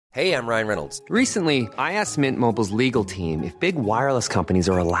Hey, I'm Ryan Reynolds. Recently, I asked Mint Mobile's legal team if big wireless companies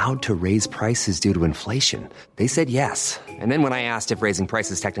are allowed to raise prices due to inflation. They said yes. And then when I asked if raising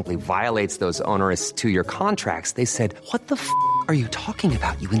prices technically violates those onerous two-year contracts, they said, "What the f*** are you talking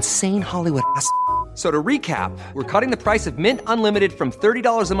about, you insane Hollywood ass?" So to recap, we're cutting the price of Mint Unlimited from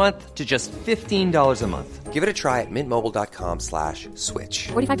 $30 a month to just $15 a month. Give it a try at mintmobile.com/switch.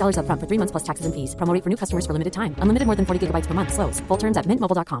 $45 up front for 3 months plus taxes and fees. Promo rate for new customers for limited time. Unlimited more than 40 gigabytes per month. Slows full terms at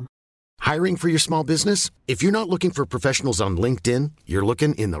mintmobile.com. Hiring for your small business? If you're not looking for professionals on LinkedIn, you're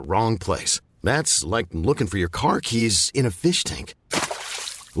looking in the wrong place. That's like looking for your car keys in a fish tank.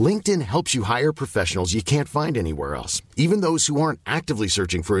 LinkedIn helps you hire professionals you can't find anywhere else, even those who aren't actively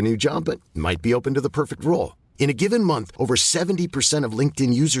searching for a new job but might be open to the perfect role. In a given month, over 70% of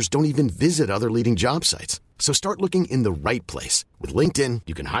LinkedIn users don't even visit other leading job sites. So start looking in the right place. With LinkedIn,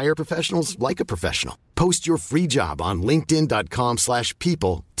 you can hire professionals like a professional. Post your free job on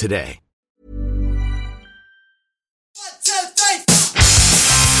linkedin.com/people today. 1, 2,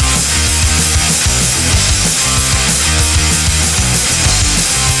 3.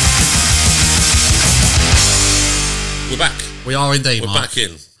 We're back. We are indeed, We're Mark. back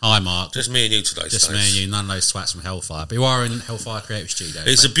in. Hi, Mark. Just me and you today, Just Stace. me and you, none of those twats from Hellfire. But you are in Hellfire Creative Studio.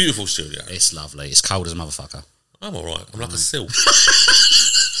 It's a mate. beautiful studio. It's lovely. It's cold as a motherfucker. I'm alright. I'm like a silk.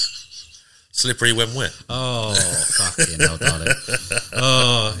 Slippery when wet. Oh, fucking hell, darling.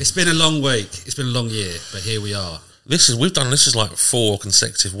 Oh, it's been a long week. It's been a long year, but here we are. This is like 4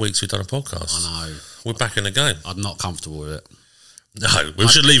 consecutive weeks we've done a podcast. I know. We're back in the game. I'm not comfortable with it. No, we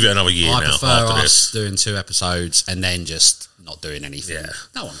should leave it another year I now prefer after us this. doing 2 episodes and then just not doing anything. Yeah.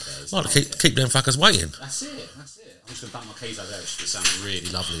 No one cares. Like, No one keep, cares. keep them fuckers waiting. That's it. I'm just going to dump my keys over there. It should sound really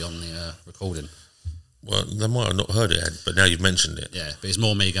lovely on the recording. Well, they might have not heard it, but now you've mentioned it. Yeah, but it's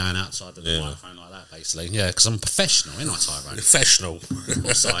more me going outside of the Yeah. microphone like that, basically. Yeah, because I'm professional, ain't I, Tyrone? Professional. Of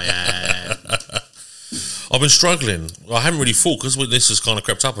course I am. I've been struggling. I haven't really thought, because this has kind of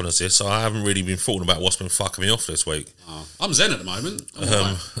crept up on us, so I haven't really been thoughting about what's been fucking me off this week. Oh, I'm zen at the moment. I'm all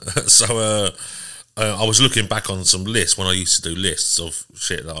right. So I was looking back on some lists when I used to do lists of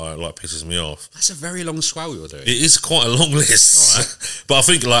shit that I like pisses me off. That's a very long scroll you're doing. It is quite a long list, Right. but I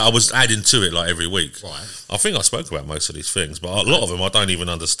think like I was adding to it like every week. Right. I think I spoke about most of these things, but a lot of them I don't even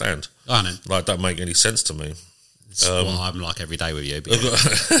understand. I know. Like, don't make any sense to me. It's what I'm like every day with you. But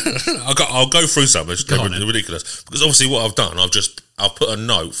I'll go through some. It's Go on, then. ridiculous because obviously what I've done, I've put a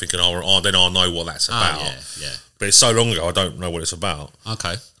note thinking, then I'll know what that's about. yeah. But it's so long ago, I don't know what it's about.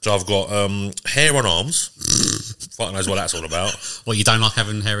 Okay. So I've got hair on arms. Fuck knows what that's all about. Well, you don't like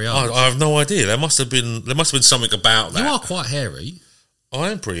having hairy arms? I have no idea. There must have been something about that. You are quite hairy. I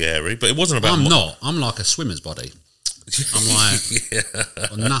am pretty hairy, but it wasn't about. I'm not. I'm like a swimmer's body. I'm like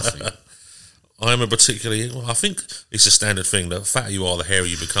nothing. I am a particularly. Well, I think it's a standard thing. The fatter you are, the hairier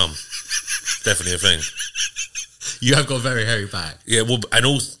you become. Definitely a thing. You have got a very hairy back. Yeah, well, and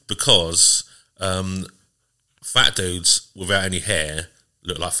also because fat dudes without any hair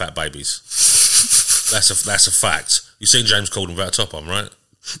look like fat babies. That's a fact. You've seen James Corden without a top on, right?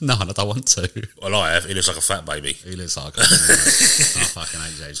 No, I don't want to. Well, I have. He looks like a fat baby. He looks like I fucking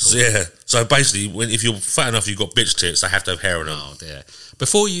hate James So, Corden. yeah. So basically, if you're fat enough, you've got bitch tits. They have to have hair on them. Oh dear.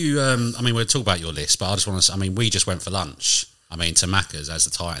 Before you, we'll talk about your list, but I just want to. We just went for lunch. To Macca's as the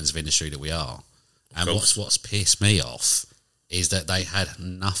titans of industry that we are. And what's pissed me off is that they had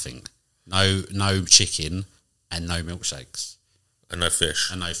nothing, no chicken, and no milkshakes, And no fish.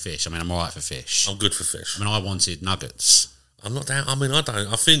 and no fish. I'm alright for fish. I'm good for fish. I wanted nuggets. I'm not down. I don't.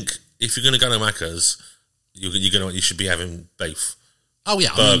 I think if you're going to go to Macca's, you should be having beef. Oh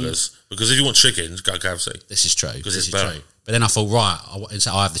yeah, Burgers. Because if you want chicken, go KFC. This is true. Because This it's is better. true. But then I thought, right,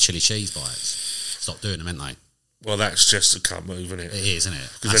 I have the chili cheese bites. Stop doing them, ain't they? Well, that's just a cunt move, isn't it? It is, isn't it?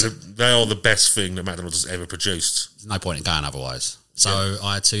 Because they are the best thing that McDonald's has ever produced. There's no point in going otherwise. So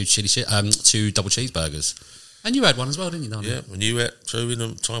I had two double cheeseburgers, and you had one as well, didn't you, darling? Yeah, and you ate 2 in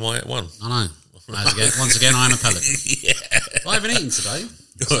the time I ate 1. I know. Once again, I am a pellet. Yeah. I haven't eaten today,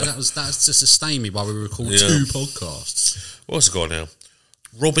 so that's to sustain me while we record 2 podcasts. What's it got now?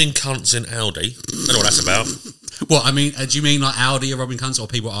 Robbing cunts in Aldi. I don't know what that's about. What, do you mean like Aldi are robbing cunts, or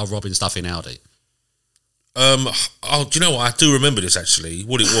people are robbing stuff in Aldi? Do you know what? I do remember this actually.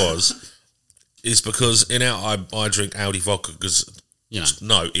 What it was is because in out I drink Aldi vodka because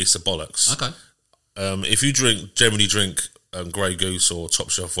no, it's the bollocks. Okay. If you generally drink Grey Goose or Top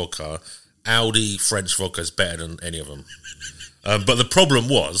Shelf vodka, Aldi French vodka is better than any of them. But the problem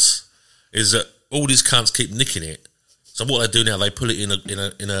is that all these cunts keep nicking it. So what they do now, they put it in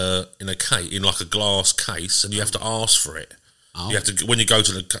a case, in like a glass case, and you have to ask for it. Oh. You have to when you go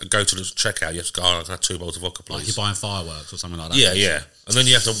to the checkout. You have to go. I can have 2 bottles of vodka, please. Like you're buying fireworks or something like that. Yeah. And then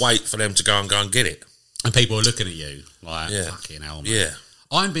you have to wait for them to go and get it. And people are looking at you like, fucking hell, man. Yeah.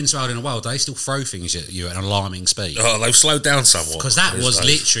 I haven't been to Aldi in a while. They still throw things at you at an alarming speed. Oh, they've slowed down somewhat. Because that was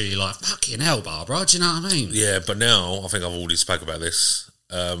literally like, fucking hell, Barbara. Do you know what I mean? Yeah, but now, I think I've already spoke about this.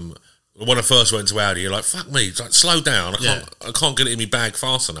 When I first went to Aldi, you're like, fuck me, like, slow down. I can't get it in my bag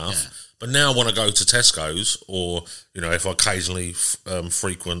fast enough. Yeah. But now when I go to Tesco's or, you know, if I occasionally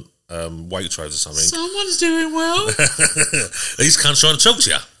frequent Waitrose or something. Someone's doing well. These cunts trying to talk to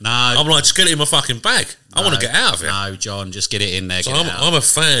you. No. I'm like, just get it in my fucking bag. I want to get out of it. No, John, just get it in there. So I'm a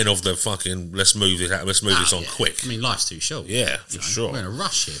fan of the fucking, let's move this out, let's move this on quick. I mean, life's too short. Yeah, for sure. We're in a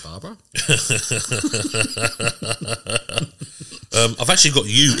rush here, Barbara. I've actually got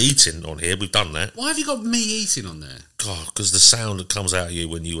you eating on here. We've done that. Why have you got me eating on there? God, because the sound that comes out of you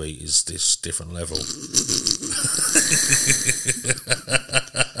when you eat is this different level.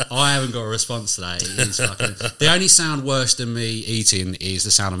 I haven't got a response to that. It is fucking, the only sound worse than me eating is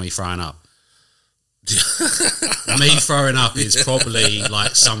the sound of me throwing up. Me throwing up is probably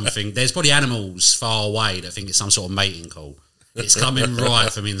like something. There's probably animals far away that think it's some sort of mating call. It's coming right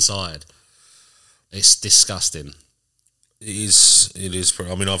from inside. It's disgusting. It is.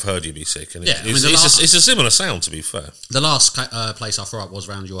 I mean, I've heard you be sick, and yeah, it's a similar sound. To be fair, the last place I threw up was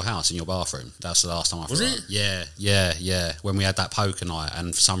around your house in your bathroom. That's the last time I threw up. Yeah. When we had that poker night,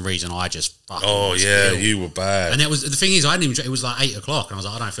 and for some reason I just fucking ill. You were bad. And it was the thing is I didn't even. It was like 8 o'clock, and I was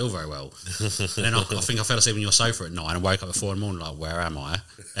like, I don't feel very well. And then I think I fell asleep on your sofa at 9 and woke up at 4 in the morning. Like, where am I?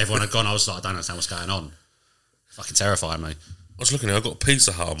 Everyone had gone. I was like, I don't understand what's going on. Fucking terrifying me. I was looking at it, I've got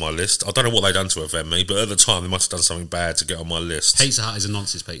Pizza Hut on my list. I don't know what they done to offend me, but at the time they must have done something bad to get on my list. Pizza Hut is a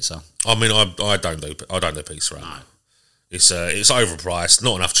nonsense pizza. I mean, I don't do Pizza Hut. No. It's overpriced.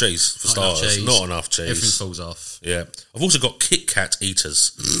 Not enough cheese for starters. Not enough cheese. Everything falls off. Yeah. I've also got Kit Kat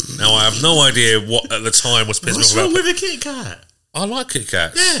eaters. Now I have no idea what at the time was pissing me off. What's wrong with a Kit Kat? I like Kit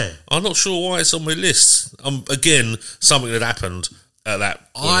Kats. Yeah. I'm not sure why it's on my list. Again, something that happened at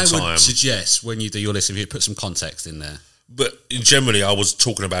that point in time. I would suggest when you do your list, if you put some context in there. But generally, I was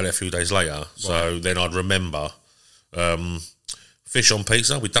talking about it a few days later, so then I'd remember. Fish on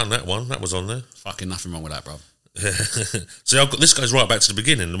pizza, we've done that one. That was on there. Fucking nothing wrong with that, bro. So this goes right back to the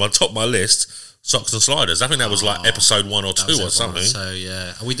beginning. Top of my list, Socks and Sliders. I think that was like episode 1 or 2 or something. So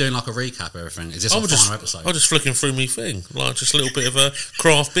yeah, are we doing like a recap of everything? Is this our final episode? I'm just flicking through me thing, like just a little bit of a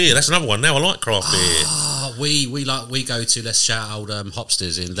craft beer. That's another one. Now I like craft beer. We go to, let's shout out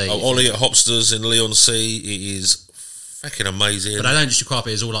Hopsters in Lee. Ollie at Hopsters in Leigh-on-Sea. It is fucking amazing. But I don't just do craft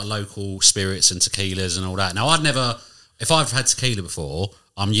beer. It's all like local spirits and tequilas and all that. Now if I've had tequila before,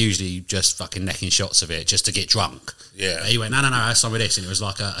 I'm usually just fucking necking shots of it just to get drunk. Yeah. But he went, no, have some of this. And it was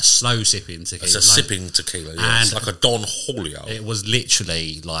like a slow sipping tequila. It's a sipping tequila, yeah. It's like a Don Julio. It was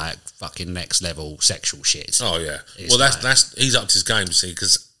literally like fucking next level sexual shit. Oh, yeah. That's he's upped his game, you see,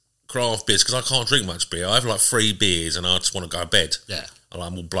 because craft beers, because I can't drink much beer. I have like 3 beers and I just want to go to bed. Yeah.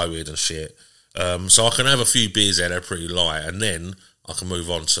 I'm all bloated and shit. So I can have a few beers there, they're pretty light, and then I can move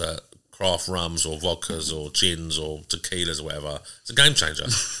on to craft rums or vodkas or gins or tequilas or whatever. It's a game changer.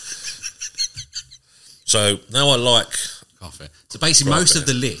 So now I like coffee. So basically, most of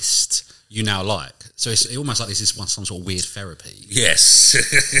the list you now like. So it's almost like this is some sort of weird therapy. Yes,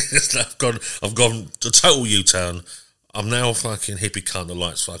 I've gone a total U-turn. I'm now a fucking hippie cunt that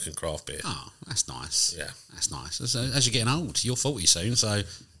likes fucking craft beer. Oh, that's nice. Yeah, that's nice. As you're getting old, you're 40 soon, so.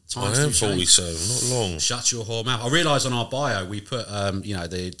 I am 40 soon, not long. Shut your whore mouth. I realised on our bio we put,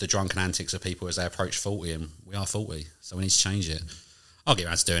 the drunken antics of people as they approach 40, and we are 40, so we need to change it. I'll get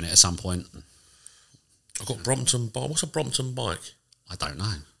around to doing it at some point. I've got Brompton bike. What's a Brompton bike? I don't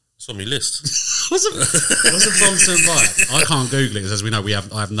know. It's on my list. What's a Brompton bike? I can't Google it, because as we know,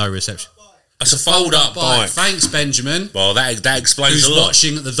 I have no reception. It's a fold-up bike. Thanks, Benjamin. Well, that explains a lot. Who's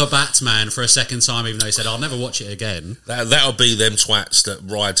watching The Batman for a second time, even though he said, I'll never watch it again. That'll be them twats that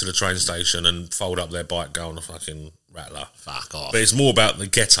ride to the train station and fold up their bike, go on a fucking rattler. Fuck off. But it's more about the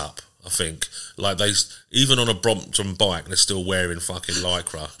get-up, I think. Like, even on a Brompton bike, they're still wearing fucking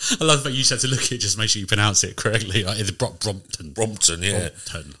Lycra. I love that you said to look at it, just make sure you pronounce it correctly. Like, it's Brompton. Brompton, yeah.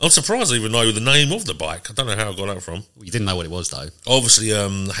 Brompton. I'm surprised I even know the name of the bike. I don't know how I got that from. Well, you didn't know what it was, though. Obviously,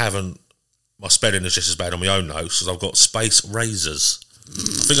 my spelling is just as bad on my own notes, because I've got Space Razors.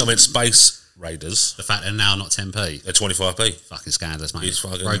 I think I meant Space Raiders. The fact they're now not 10p. They're 25p. Fucking scandalous, mate. It's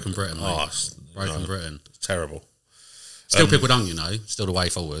fucking Broken Britain, mate. Oh, Broken Britain. It's terrible. Still people don't, still the way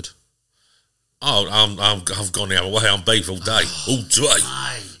forward. Oh, I've gone the other way. I'm beef all day. All day.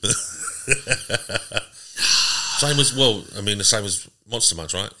 Same as, the same as Monster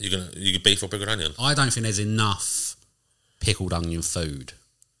Munch, right? You get beef or pickled onion? I don't think there's enough pickled onion food.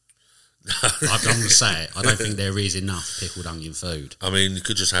 I'm going to say it. I don't think there is enough pickled onion food. I mean, you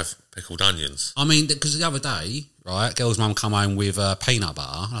could just have pickled onions. I mean, because the other day, right, girl's mum come home with peanut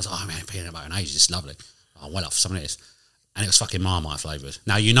butter. And I was like, oh, man, peanut butter in ages. It's lovely. Oh, well up for some of this. And it was fucking Marmite flavoured.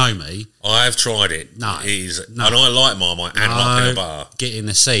 Now, you know me. I have tried it. No. And I like Marmite and like peanut butter. Get in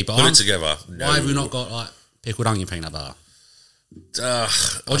the sea. But Put it together. No. Why have we not got, like, pickled onion peanut butter?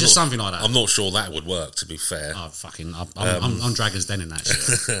 Or just something like that. I'm not sure that would work, to be fair. Oh, fucking... I'm Dragon's Den in that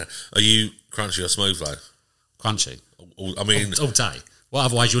shit. Are you crunchy or smooth, though? Crunchy. I mean... All day. Well,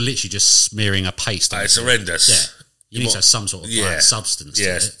 otherwise you're literally just smearing a paste. It's horrendous. Yeah. You need to have some sort of like, substance to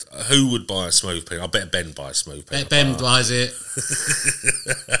it. Who would buy a smooth peanut? I bet Ben buys smooth peanut. Ben buys it.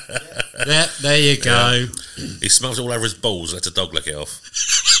 There you go. He smells all over his balls. Lets a dog lick it off.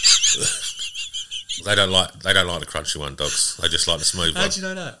 They don't like the crunchy one, dogs. They just like the smooth one. How do you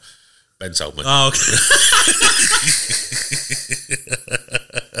know that? Ben told me. Oh, okay.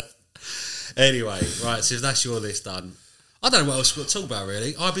 Anyway, right. So if that's your list done, I don't know what else we've got to talk about.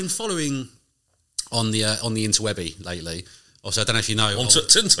 Really, I've been following on the interwebby lately. Also, I don't know if you know on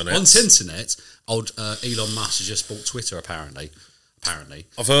Tinternet. On Tinternet, old Elon Musk has just bought Twitter. Apparently,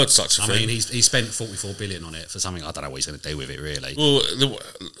 I've heard such a thing. I mean, he spent 44 billion on it for something. I don't know what he's going to do with it. Really. Well,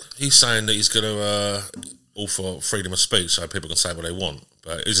 he's saying that he's going to offer freedom of speech so people can say what they want.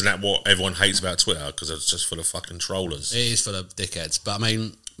 But isn't that what everyone hates about Twitter? Because it's just full of fucking trollers. It is full of dickheads. But I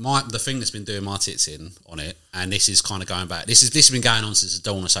mean, the thing that's been doing my tits in on it, and this is kind of going back. This has been going on since the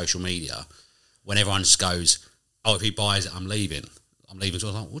dawn of social media. When everyone just goes, oh, if he buys it, I'm leaving. So I was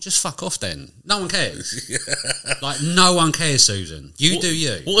like, well, just fuck off then. No one cares. Like, no one cares, Susan. You do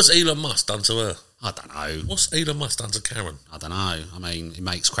you. What has Elon Musk done to her? I don't know. What's Elon Musk done to Karen? I don't know. I mean, he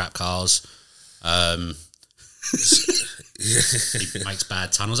makes crap cars. He makes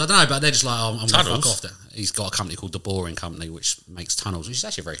bad tunnels. I don't know, but they're just like, oh, I'm going to fuck off. He's got a company called The Boring Company, which makes tunnels, which is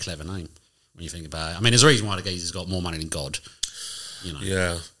actually a very clever name when you think about it. I mean, there's a reason why the geezer's got more money than God. You know.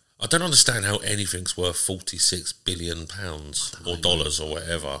 Yeah. I don't understand how anything's worth £46 billion or dollars or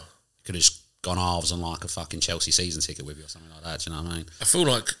whatever. Could have just gone halves on like a fucking Chelsea season ticket with you or something like that. Do you know what I mean? I feel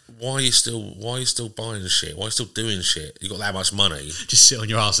like why are you still buying shit? Why are you still doing shit? You got that much money. Just sit on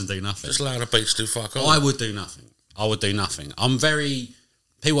your ass and do nothing. Just lay on a beach to fuck off. I would do nothing. I'm very.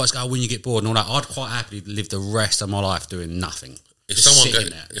 People always go, when you get bored and all that. I'd quite happily live the rest of my life doing nothing. If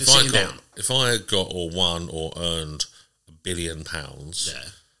I got or won or earned £1 billion,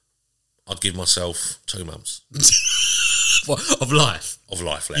 I'd give myself 2 months. What, of life? Of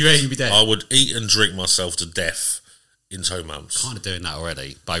life left. You reckon you'd be dead? I would eat and drink myself to death in 2 months. Kind of doing that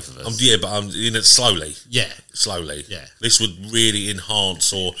already, both of us. But I'm in it slowly. Yeah. Slowly. Yeah. This would really enhance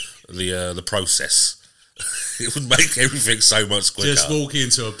the process. It would make everything so much quicker. Just walk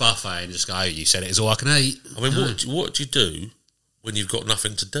into a buffet and just go, you said it is all I can eat. I mean, what do you do when you've got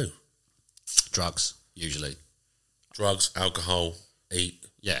nothing to do? Drugs, usually. Drugs, alcohol, eat.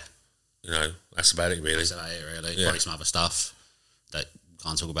 Yeah. You know, that's about it, really. That's about it, really. Yeah. Probably some other stuff that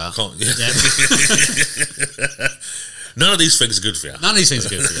can't talk about. Yeah. None of these things are good for you. None of these things are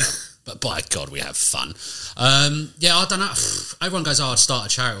good for you. But by God, we have fun. Yeah, I don't know. Everyone goes, I'd start a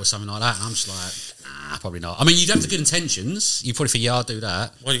charity or something like that. And I'm just like, probably not. I mean, you'd have the good intentions. You probably think, yeah, I'll do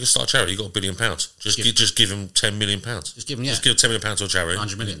that. Well, you can start a charity. You've got £1 billion. Just give them £10 million. Just give them, yeah. Just give £10 million to a charity.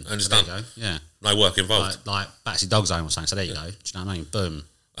 100 million. And it's done. There you go. Yeah. No work involved. Like Batsy Dog Zone or something. So there you go. Do you know what I mean? Boom.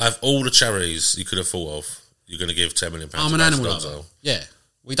 I have all the charities you could have thought of. You're going to give £10 million. I'm an animal lover. Yeah.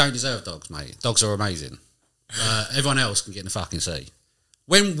 We don't deserve dogs, mate. Dogs are amazing. Everyone else can get in the fucking sea.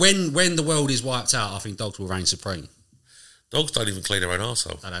 When the world is wiped out, I think dogs will reign supreme. Dogs don't even clean their own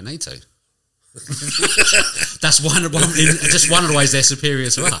arsehole. They don't need to. That's just one of the ways they're superior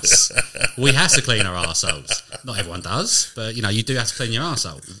to us. We have to clean our arseholes. Not everyone does, but you do have to clean your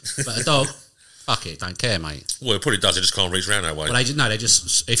arsehole. But a dog, fuck it, don't care, mate. Well, it probably does. It just can't reach around that way. Well, they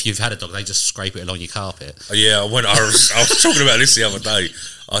just if you've had a dog, they just scrape it along your carpet. Yeah, I was talking about this the other day.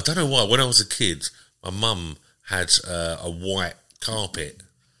 I don't know why. When I was a kid, my mum had a white carpet.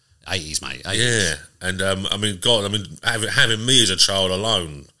 80s, mate. 80s. Yeah, and having me as a child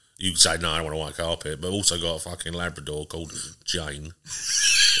alone, you could say, no, I don't want a white carpet, but also got a fucking Labrador called Jane.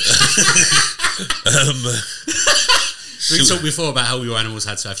 We talked before about how your animals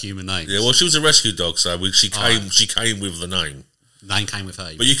had to have human names. Yeah, well, she was a rescue dog, so she came with the name. The name came with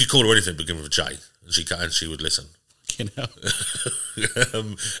her. But you could call her anything begin with a J, and she would listen. You know.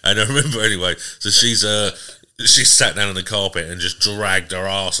 And I remember anyway, so she sat down on the carpet and just dragged her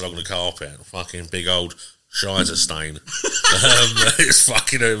ass along the carpet. Fucking big old Shizer stain.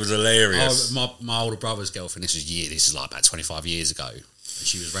 It was hilarious. My older brother's girlfriend, this is like about 25 years ago.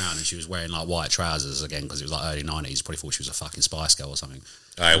 she was round and she was wearing like white trousers again because it was like early 90s. Probably thought she was a fucking Spice Girl or something.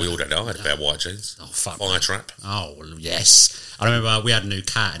 Hey, we all did. I had a pair of white jeans. Oh, fuck. Fire trap. Oh, yes. I remember we had a new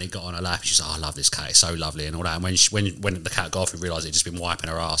cat and it got on her lap. And she was like, I love this cat. It's so lovely and all that. And when the cat got off, we realised it'd just been wiping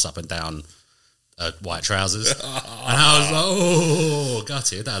her ass up and down white trousers. And I was like, oh,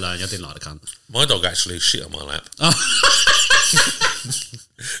 gutted. That alone, I didn't like the cunt. My dog actually shit on my lap.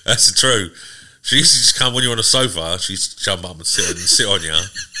 That's the truth. She used to just come when you're on a sofa, she'd jump up and sit on you.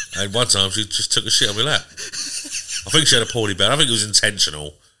 And one time she just took a shit on my lap. I think she had a poorly bed. I think it was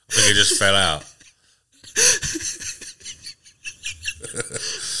intentional. I think it just fell out.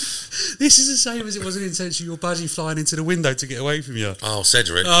 This is the same as it wasn't intentional. Your budgie flying into the window to get away from you. Oh,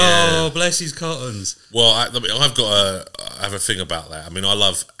 Cedric. Oh, yeah. bless his cottons. Well, I have a thing about that. I mean, I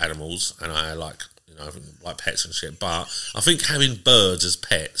love animals and I like pets and shit. But I think having birds as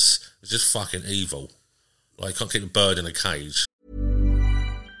pets is just fucking evil. Like, you can't keep a bird in a cage.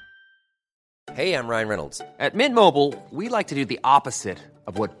 Hey, I'm Ryan Reynolds. At Mint Mobile, we like to do the opposite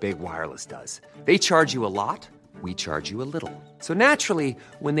of what Big Wireless does. They charge you a lot, we charge you a little. So naturally,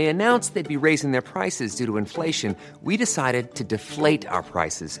 when they announced they'd be raising their prices due to inflation, we decided to deflate our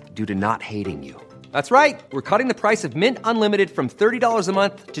prices due to not hating you. That's right. We're cutting the price of Mint Unlimited from $30 a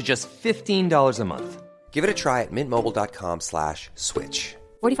month to just $15 a month. Give it a try at mintmobile.com/switch.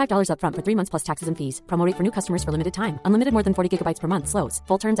 $45 up front for 3 months plus taxes and fees. Promo rate for new customers for limited time. Unlimited more than 40 gigabytes per month. Slows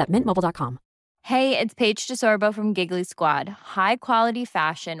full terms at mintmobile.com. Hey, it's Paige DeSorbo from Giggly Squad. High quality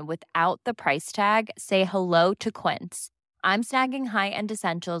fashion without the price tag. Say hello to Quince. I'm snagging high-end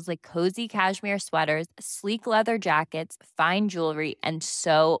essentials like cozy cashmere sweaters, sleek leather jackets, fine jewelry, and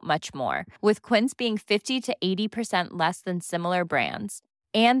so much more. With Quince being 50 to 80% less than similar brands.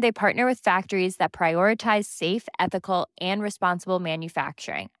 And they partner with factories that prioritize safe, ethical, and responsible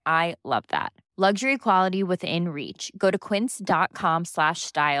manufacturing. I love that. Luxury quality within reach. Go to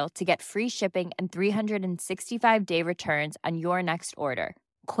quince.com/style to get free shipping and 365-day returns on your next order.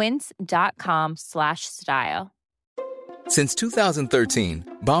 Quince.com/style. Since 2013,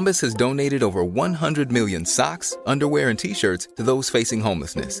 Bombas has donated over 100 million socks, underwear, and T-shirts to those facing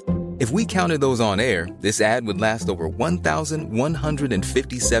homelessness. If we counted those on air, this ad would last over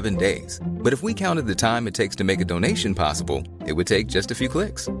 1,157 days. But if we counted the time it takes to make a donation possible, it would take just a few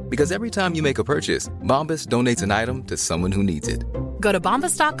clicks. Because every time you make a purchase, Bombas donates an item to someone who needs it. Go to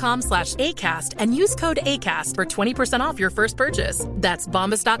bombas.com/ACAST and use code ACAST for 20% off your first purchase. That's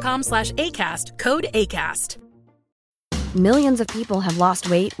bombas.com/ACAST, code ACAST. Millions of people have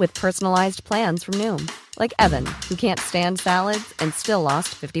lost weight with personalized plans from Noom. Like Evan, who can't stand salads and still lost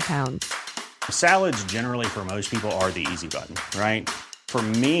 50 pounds. Salads generally for most people are the easy button, right? For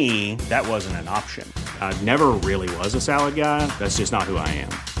me, that wasn't an option. I never really was a salad guy. That's just not who I am.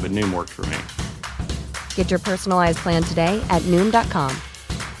 But Noom worked for me. Get your personalized plan today at Noom.com.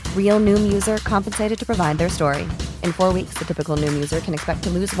 Real Noom user compensated to provide their story. In 4 weeks, the typical Noom user can expect to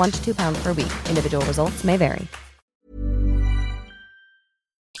lose 1 to 2 pounds per week. Individual results may vary.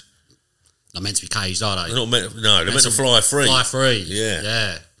 Not meant to be caged, are they? They're not meant. No, they're meant to fly free. Fly free. Yeah.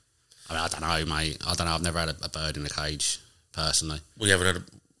 Yeah. I mean, I don't know, mate. I don't know. I've never had a bird in a cage, personally. We haven't had a...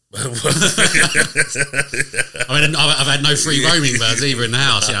 I mean, I've had no free roaming birds either in the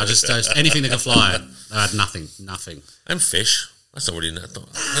house. You know, just anything that can fly. I had nothing. And fish. That's not really... And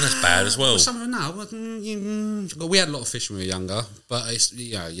that's bad as well. Some of them, no. We had a lot of fish when we were younger, but it's,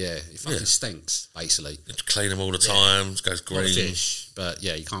 it fucking stinks, basically. You have to clean them all the time. It goes green. Fish, but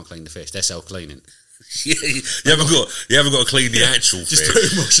yeah, you can't clean the fish. They're self-cleaning. Yeah, you haven't got to clean the actual fish.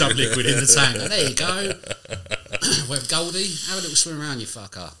 Just put some liquid in the tank. There you go. With Goldie, have a little swim around, you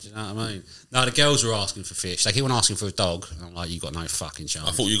fucker. Do you know what I mean? No, the girls were asking for fish. They keep on asking for a dog. And I'm like, you got no fucking chance.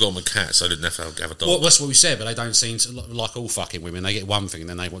 I thought you got them a cat, so I didn't have to have a dog. Well, that's what we said, but they don't seem to, like all fucking women. They get one thing and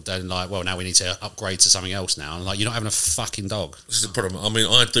then they're like, well, now we need to upgrade to something else now. And like, you're not having a fucking dog. This is the problem. I mean,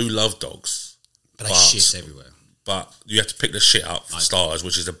 I do love dogs. But they shit everywhere. But you have to pick the shit up for stars,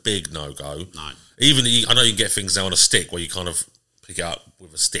 which is a big no-go. No. Even, I know you can get things now on a stick where you kind of pick it up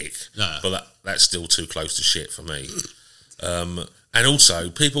with a stick. No. But that's still too close to shit for me. And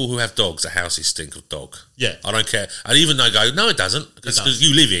also, people who have dogs, their houses stink of dog. Yeah. I don't care. And even they go, no, it doesn't. Because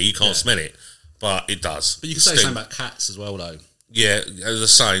you live here, you can't smell it. But it does. But you can say something about cats as well, though. Yeah, the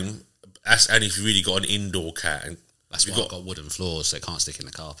same. And if you really got an indoor cat. And that's why I've got wooden floors, so it can't stick in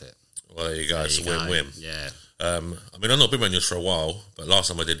the carpet. Well, there you go. It's a win-win. Yeah. I mean, I've not been around yours for a while, but last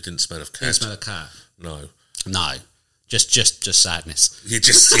time I did, it didn't smell of cat. Didn't smell of cat? No. Just sadness. You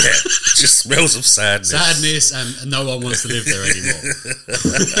just smells of sadness. Sadness, and no one wants to live there anymore.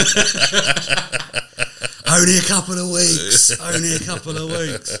 Only a couple of weeks.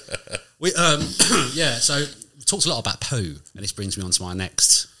 We, so talked a lot about poo, and this brings me on to my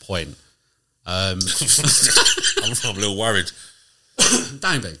next point. I'm a little worried.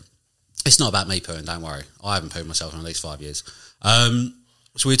 Don't be. It's not about me pooing, don't worry. I haven't pooed myself in at least 5 years.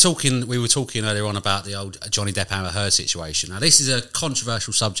 So we were talking earlier on about the old Johnny Depp Amber Heard situation. Now this is a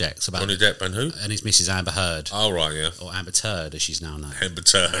controversial subject about Johnny Depp and who? And his Mrs. Amber Heard. Oh right, yeah. Or Amber Turd, as she's now known. Amber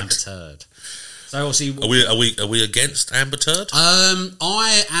Turd. Amber Turd. So obviously, are we against Amber Turd? I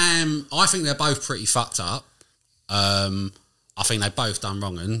think they're both pretty fucked up. I think they've both done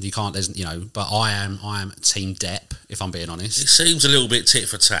wrong, and you can't. But I am Team Depp, if I'm being honest. It seems a little bit tit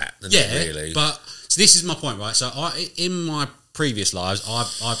for tat, doesn't it, really? But so this is my point, right? So in my previous lives,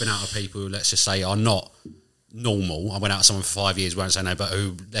 I've been out with people who, let's just say, are not normal. I went out with someone for 5 years, won't say no, but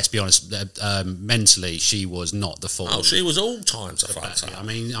who, let's be honest, mentally, she was not the full. Oh, she was all times a fucked up. I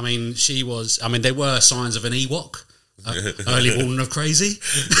mean, she was. I mean, there were signs of an Ewok. Early warning of crazy.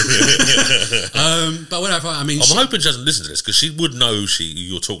 But whatever. I mean, I'm hoping she doesn't listen to this because she would know who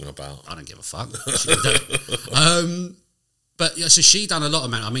you're talking about. I don't give a fuck. But yeah, so she done a lot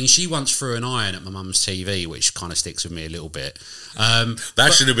of man. I mean, she once threw an iron at my mum's TV, which kind of sticks with me a little bit.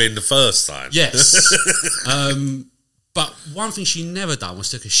 That should have been the first time. Yes. But one thing she never done was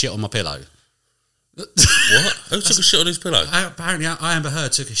took a shit on my pillow. What? Who took a shit on his pillow? Apparently, Amber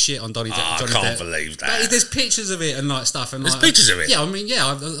Heard took a shit on Johnny Depp. I can't believe that. There's pictures of it and like stuff. And there's pictures of it? Yeah, I mean,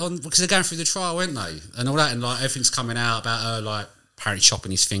 because they're going through the trial, weren't they? And all that, and like everything's coming out about her, like apparently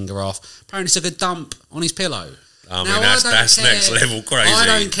chopping his finger off. Apparently took a dump on his pillow. I mean, that's next level crazy. I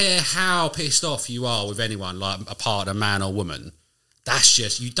don't care how pissed off you are with anyone, like a partner, man or woman. That's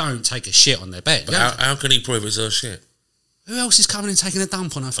just, you don't take a shit on their bed. How can he prove it's her shit? Who else is coming and taking a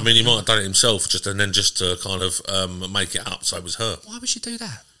dump on her? I mean, he might have done it himself, just to kind of make it up so it was her. Why would you do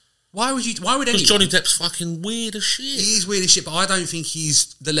that? Why would anyone? Because Johnny Depp's fucking weird as shit. He is weird as shit, but I don't think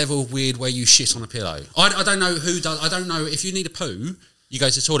he's the level of weird where you shit on a pillow. I don't know who does. I don't know if you need a poo, you go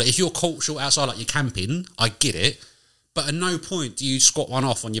to the toilet. If you're caught short outside, like you're camping, I get it. But at no point do you squat one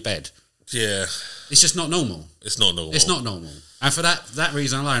off on your bed. Yeah. It's just not normal. It's not normal. It's not normal. And for that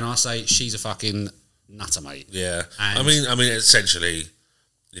reason alone, I say she's a fucking nutter, mate. Yeah. And I mean, essentially,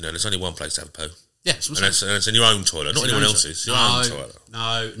 there's only one place to have a poo. Yeah, and it's in your own toilet, not anyone else's. Your own toilet.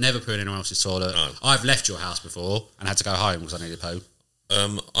 No, never poo in anyone else's toilet. No. I've left your house before and had to go home because I needed a poo.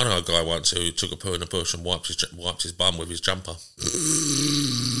 I know a guy once who took a poo in the bush and wiped his bum with his jumper.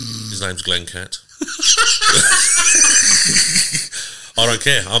 His name's Glenn Cat. I don't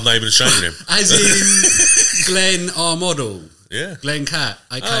care. I'm not even shaming him. As in Glenn, our model. Yeah. Glenn Cat,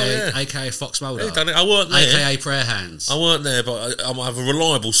 aka Fox Mulder. Yeah, I weren't there. AKA Prayer Hands. I weren't there, but I have a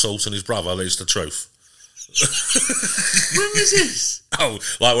reliable source and his brother that it's the truth. When was this? Oh,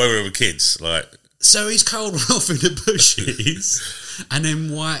 like when we were kids. So he's cold off in the bushes and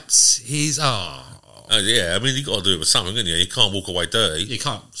then wipes his... yeah, I mean, you got to do it with something, don't you? You can't walk away dirty. You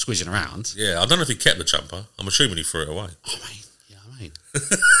can't squishing around. Yeah, I don't know if he kept the jumper. I'm assuming he threw it away.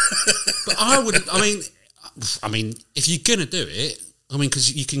 But I mean, if you're going to do it,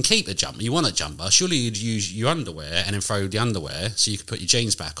 because you can keep the jumper, you want a jumper, surely you'd use your underwear and then throw the underwear so you could put your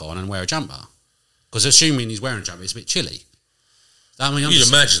jeans back on and wear a jumper. Because assuming he's wearing a jumper, it's a bit chilly. You'd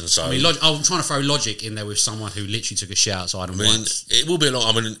imagine so. I'm trying to throw logic in there with someone who literally took a shit outside and wiped. It will be a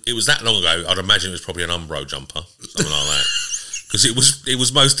long... it was that long ago, I'd imagine it was probably an Umbro jumper, something like that. Because it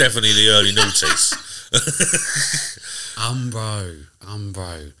was most definitely the early noughties. Umbro.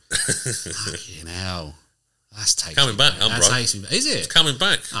 Fucking hell. That's tasty. Coming back, Umbro. That's tasty. Is it? It's coming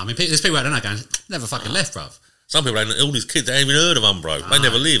back. I mean, there's people out there going, never fucking left, bruv. Some people, all these kids, they ain't even heard of Umbro. They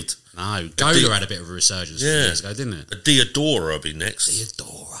never lived. No, Gola had a bit of a resurgence a few years ago, didn't it? A Diodora will be next.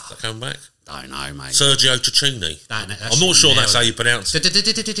 Diodora. Is that coming back? Don't know, mate. Sergio Tacchini. I'm not sure that's how you pronounce it. Is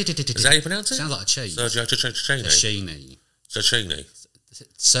that how you pronounce it? Sounds like a cheese. Sergio Tacchini.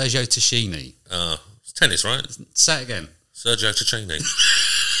 Sergio Tacchini. It's tennis, right? Say it again. Sergio Tacchini.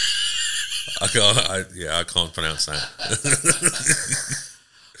 I can't pronounce that.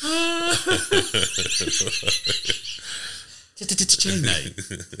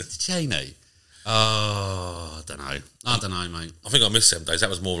 Tacchini. Oh, I don't know, mate. I think I missed them days. That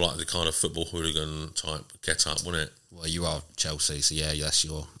was more like the kind of football hooligan type get up, wasn't it? Well, you are Chelsea, so yeah, that's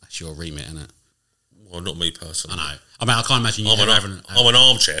your remit, isn't it? Well, not me personally. I know. I mean, I can't imagine you I'm an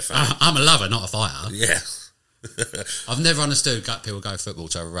armchair fan. I'm a lover, not a fighter. Yeah. I've never understood people go football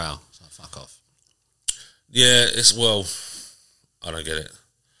to have a row. So fuck off. Yeah, I don't get it.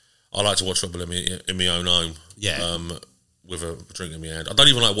 I like to watch football in my own home. Yeah. With a drink in my hand. I don't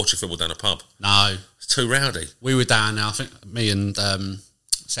even like watching football down a pub. No. It's too rowdy. We were down now, I think me and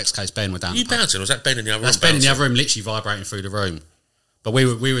Sex Case Ben were down. You bouncing? Was that Ben in the other room? That's Ben in the other room, literally vibrating through the room. But we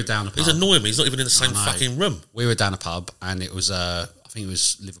were down a pub. He's annoying me. He's not even in the same fucking room. We were down a pub, and it was I think it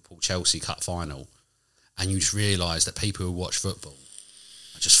was Liverpool-Chelsea Cup final, and you just realise that people who watch football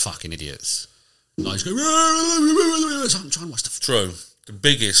are just fucking idiots. Like, just go, I'm trying to watch the... True.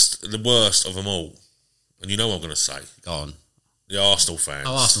 The worst of them all, and you know what I'm going to say. Go on. The Arsenal fans.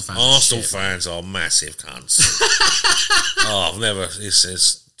 Oh, Arsenal fans. Arsenal fans are massive cunts. I've never... It's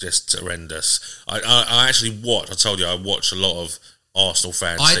just horrendous. I actually watch... I told you, I watch a lot of Arsenal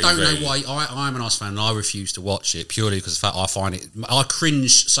fan TV. I don't know why. I'm an Arsenal fan and I refuse to watch it purely because of the fact I find it... I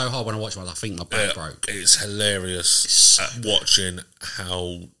cringe so hard when I watch it. I think my back broke. It's hilarious watching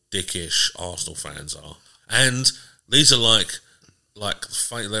how dickish Arsenal fans are. And these are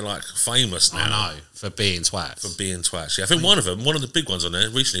they're like famous now. I know, for being twats. Yeah, I think one of the big ones on there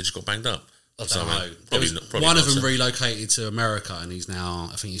recently just got banged up. I don't know. Probably one of them relocated to America and he's now,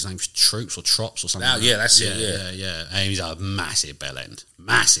 I think his name's Trops or something. Yeah, that's it. Yeah. And he's a massive bellend.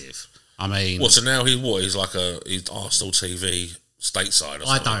 Massive. I mean... So now he's Arsenal TV stateside or something?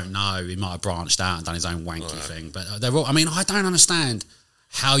 I don't know. He might have branched out and done his own wanky thing. But they're all... I mean, I don't understand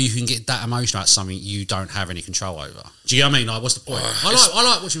how you can get that emotional about something you don't have any control over. Do you know what I mean? Like, what's the point? I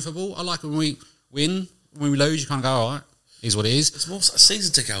like watching football. I like when we win. When we lose, you kind of go, all right, is what it is. It's more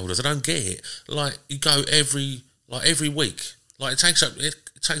season ticket holders. I don't get it. Like, you go every week. Like, it takes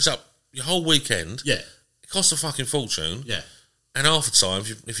up your whole weekend. Yeah. It costs a fucking fortune. Yeah. And half the time,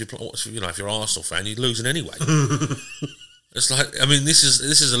 if you're an Arsenal fan, you're losing anyway. It's like, I mean, this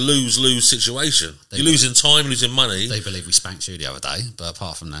is a lose-lose situation. You're losing time, losing money. They believe we spanked you the other day, but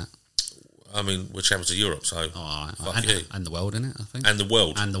apart from that... I mean, we're champions of Europe, so fuck you. And the world, innit, I think? And the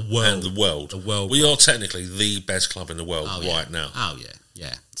world. The world. We are technically the best club in the world right now. Oh, yeah.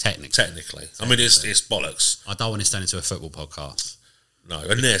 Yeah, technically. I mean, it's bollocks. I don't want to turn into a football podcast. No,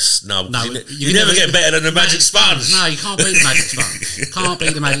 unless... you never get better than the Magic Sponge. No, you can't beat the Magic Sponge. Can't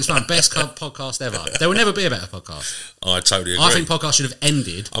beat the Magic Sponge. Best club podcast ever. There will never be a better podcast. I totally agree. I think podcasts should have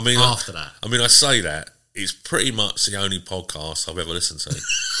ended after that. I mean, I say that. It's pretty much the only podcast I've ever listened to.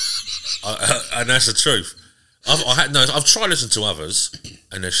 And that's the truth. I've tried listening to others,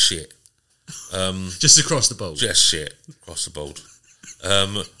 and they're shit. Just across the board. Just shit across the board.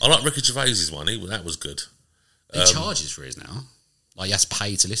 I like Ricky Gervais's one. That was good. He charges for his now. Like, he has to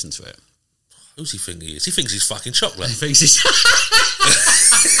pay to listen to it. Who's he think he is? He thinks he's fucking chocolate. He thinks he's...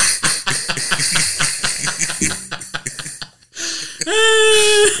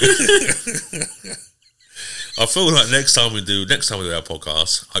 I feel like next time we do our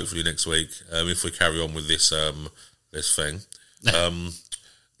podcast, hopefully next week, if we carry on with this thing,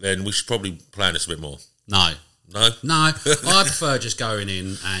 then we should probably plan this a bit more. No, I prefer just going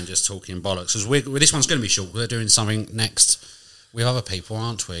in and just talking bollocks, because this one's going to be short. We're doing something next with other people,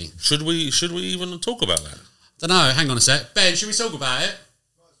 aren't we? Should we even talk about that? Don't know. Hang on a sec. Ben, should we talk about it?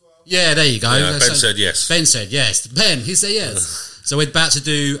 Yeah, there you go. Yeah, Ben said yes. Ben said yes. Ben, he said yes. So we're about to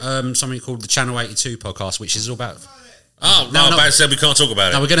do something called the Channel 82 podcast, which is all about... Ben said we can't talk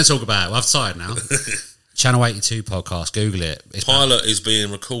about it. No, we're going to talk about it. I've decided now. Channel 82 podcast. Google it. Pilot is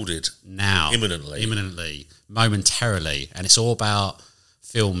being recorded now. Imminently. Momentarily. And it's all about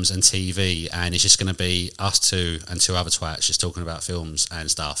films and TV, and it's just going to be us two and two other twats just talking about films and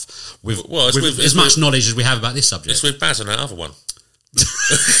stuff with as much knowledge as we have about this subject. It's with Baz and that other one.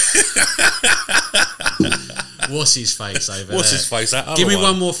 What's his face over there? What's his face? Give me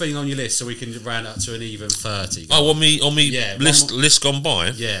one more thing on your list so we can round up to an even 30. On me list gone by?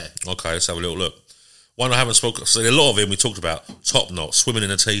 Yeah. Okay, let's have a little look. One I haven't spoken... So a lot of them we talked about. Top Knot, swimming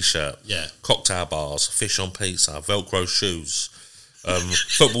in a T-shirt. Yeah. Cocktail bars, fish on pizza, Velcro shoes,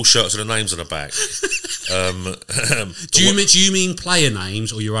 football shirts with the names on the back. Do you mean player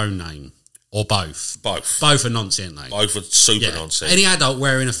names or your own name? Or both? Both are nonsense names. Both are super nonsense. Any adult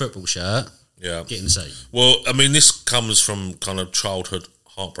wearing a football shirt... Yeah. Get in the seat. Well, I mean, this comes from kind of childhood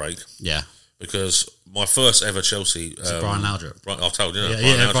heartbreak. Yeah. Because my first ever Chelsea... Brian Laudrup. I've told you.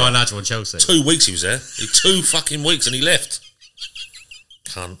 Brian Laudrup on Chelsea. 2 weeks he was there. 2 fucking weeks and he left.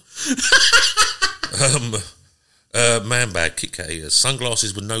 Cunt. Man bag, Kit Kat eaters,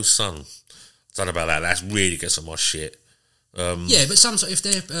 sunglasses with no sun. Don't know about that. That really gets on my shit. Yeah, but sometimes if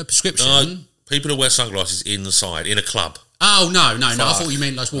they're prescription... people who wear sunglasses inside, in a club... Oh, no. I thought you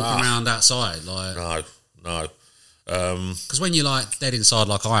meant like walking around outside. Like No. Because when you're like dead inside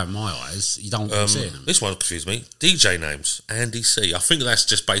like I am in my eyes, you don't see them. This one confused me. DJ names, Andy C. I think that's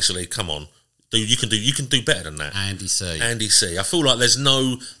just basically, come on, you can do better than that. Andy C. I feel like there's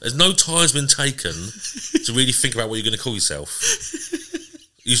no time's been taken to really think about what you're going to call yourself.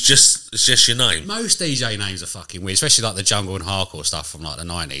 it's just your name. Most DJ names are fucking weird, especially like the jungle and hardcore stuff from like the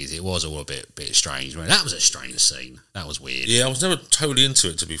 90s. It was all a bit strange. I mean, that was a strange scene. That was weird. Yeah, I was never totally into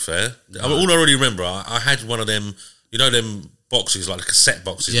it, to be fair. No. All I really remember, I had one of them, you know, them boxes, like the cassette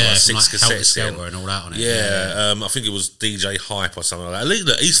boxes, yeah, like 6 cassettes and all that on it. Yeah, I think it was DJ Hype or something like that.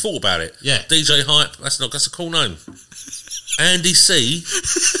 Look, he's thought about it. Yeah, DJ Hype. That's a cool name. Andy C.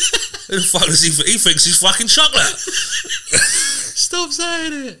 Who the fuck does he thinks he's fucking chocolate. Stop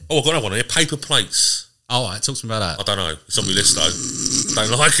saying it. Oh, I've got another one here. Paper plates. All right, talk to me about that. I don't know. It's on my list though.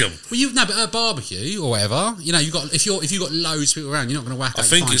 Don't like them. Well, but at a barbecue or whatever, you know, if you've got loads of people around, you're not going to whack. I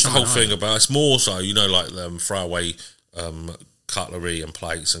think it's the whole thing about. It's more so, you know, like throwaway cutlery and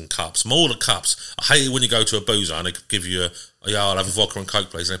plates and cups. More the cups. I hate it when you go to a boozer and they give you I'll have a vodka and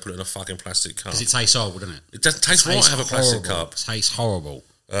coke, please, and they put it in a fucking plastic cup. Because it tastes horrible, doesn't it? It doesn't taste right to have a plastic cup. It tastes horrible.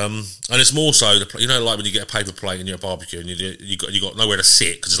 And it's more so, you know, like when you get a paper plate and you're at a barbecue and you got nowhere to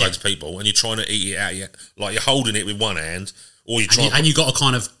sit because there's loads of people and you're trying to eat it out, like you're holding it with one hand, or you try and you got to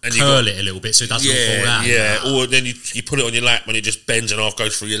kind of curl it a little bit so it doesn't fall out. Yeah, or then you put it on your lap and it just bends and half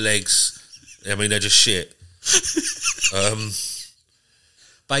goes through your legs. I mean, they're just shit.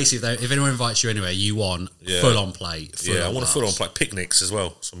 Basically, if anyone invites you anywhere, you want full on plate. I want a full on plate. Picnics as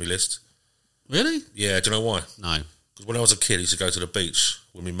well. It's on my list. Really? Yeah. Do you know why? No. Because when I was a kid, I used to go to the beach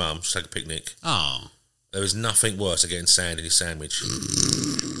with my mum to take a picnic. Oh. There was nothing worse than getting sand in your sandwich.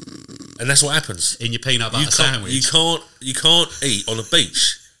 And that's what happens. In your peanut butter sandwich. You can't eat on the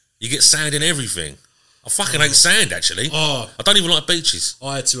beach. You get sand in everything. I fucking hate sand, actually. I don't even like beaches.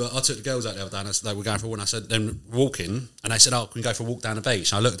 I took the girls out the other day and they were going for a walk and I said, then walking, and they said, can we go for a walk down the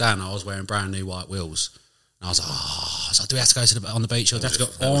beach? And I looked down and I was wearing brand new white wheels. And I was like, do we have to go on the beach? Or do we have to go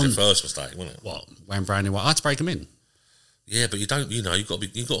that was your first mistake, wasn't it? What? Wearing brand new white? I had to break them in. Yeah, but you don't, you know, you've got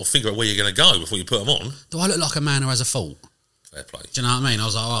to figure out where you're going to go before you put them on. Do I look like a man who has a fault? Fair play. Do you know what I mean? I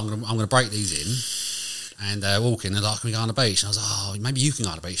was like, I'm going to break these in. And walking, they're like, can we go on the beach? And I was like, maybe you can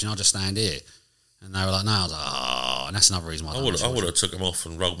go on the beach and I'll just stand here. And they were like, no. I was like, and that's another reason why I would have took them off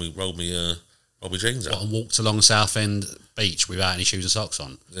and rolled me jeans out. And walked along Southend Beach without any shoes and socks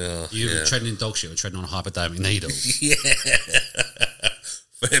on. Yeah. You were treading in dog shit or treading on a hypodermic needle. Yeah.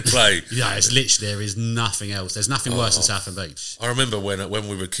 Fair play. Yeah, it's literally, there is nothing else. There's nothing worse than Southend Beach. I remember when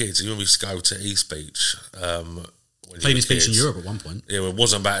we were kids, when we used to go to East Beach. Cleanest beach in Europe at one point. Yeah, well, it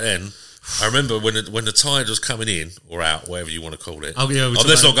wasn't back then. I remember when the tide was coming in or out, whatever you want to call it. Oh yeah,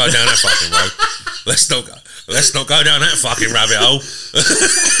 let's not go down that fucking road. Let's not go down that fucking rabbit hole.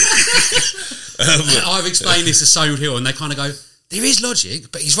 I've explained this to Soul Hill, and they kind of go, "There is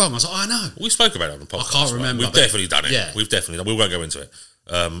logic, but he's wrong." I was like, "I know." We spoke about it on the podcast. I can't remember. We've definitely done it. Yeah, we've definitely done. We won't go into it.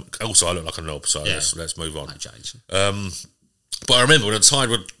 Also, I look like a knob, so let's move on. No change. But I remember when the tide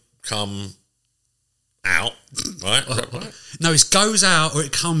would come out, right? No, it goes out or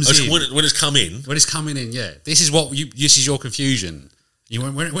it comes in. When it's come in. When it's coming in, yeah. This is your confusion.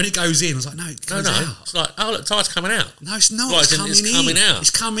 When it goes in, I was like, no, it goes out. It's like, look, the tide's coming out. No, it's not. Like, it's coming out. It's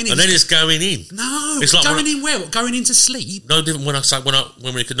coming in. And then it's going in. No, it's like going in where? What, going into sleep? No different when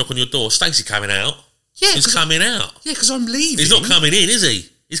we could knock on your door. Stacey coming out. Yeah, he's coming out. Yeah, because I'm leaving. He's not coming in, is he?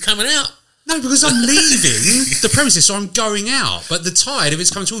 He's coming out. No, because I'm leaving the premises, so I'm going out. But the tide, if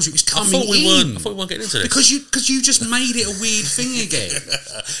it's coming towards you, it's coming in. I thought we weren't getting into this. Because you just made it a weird thing again.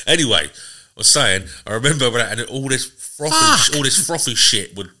 Anyway, I was saying, I remember that, and all this frothy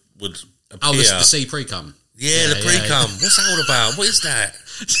shit would appear. Oh, the sea pre-cum. Yeah, the pre-cum. Yeah. What's that all about? What is that?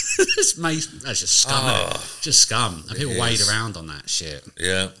 That's just scum. Just scum. And people wade around on that shit.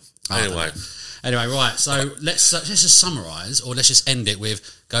 Yeah. Anyway, right, so let's just summarise, or let's just end it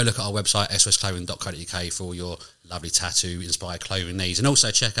with, go look at our website, swsclothing.co.uk for all your lovely tattoo-inspired clothing needs. And also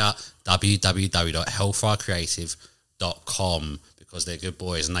check out www.hellfirecreative.com because they're good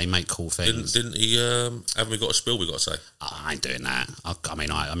boys and they make cool things. Didn't he, haven't we got a spill we got to say? I ain't doing that. I've done my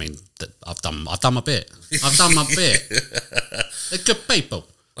bit. I've done my bit. They're good people.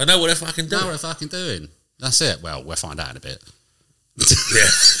 I know what they're fucking doing. That's it. Well, we'll find out in a bit. Yeah.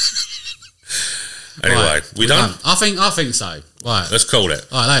 Anyway, right, we done? I think so. Right. Let's call it.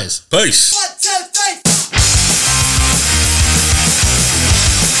 All right, that is. Peace. 1, 2, 3.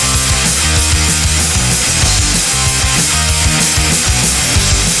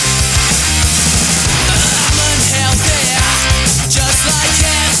 I'm unhealthy, just like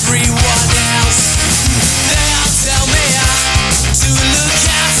everyone else. They'll tell me to look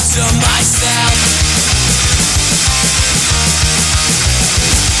after myself.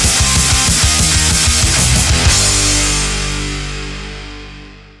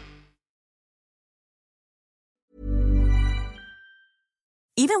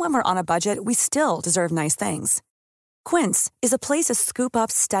 Even when we're on a budget, we still deserve nice things. Quince is a place to scoop up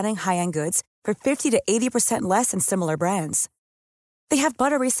stunning high-end goods for 50 to 80% less than similar brands. They have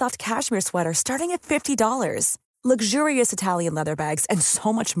buttery soft cashmere sweaters starting at $50, luxurious Italian leather bags, and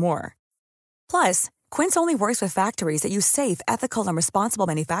so much more. Plus, Quince only works with factories that use safe, ethical, and responsible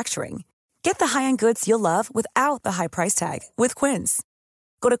manufacturing. Get the high-end goods you'll love without the high price tag with Quince.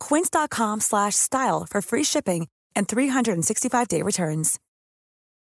 Go to quince.com/style for free shipping and 365-day returns.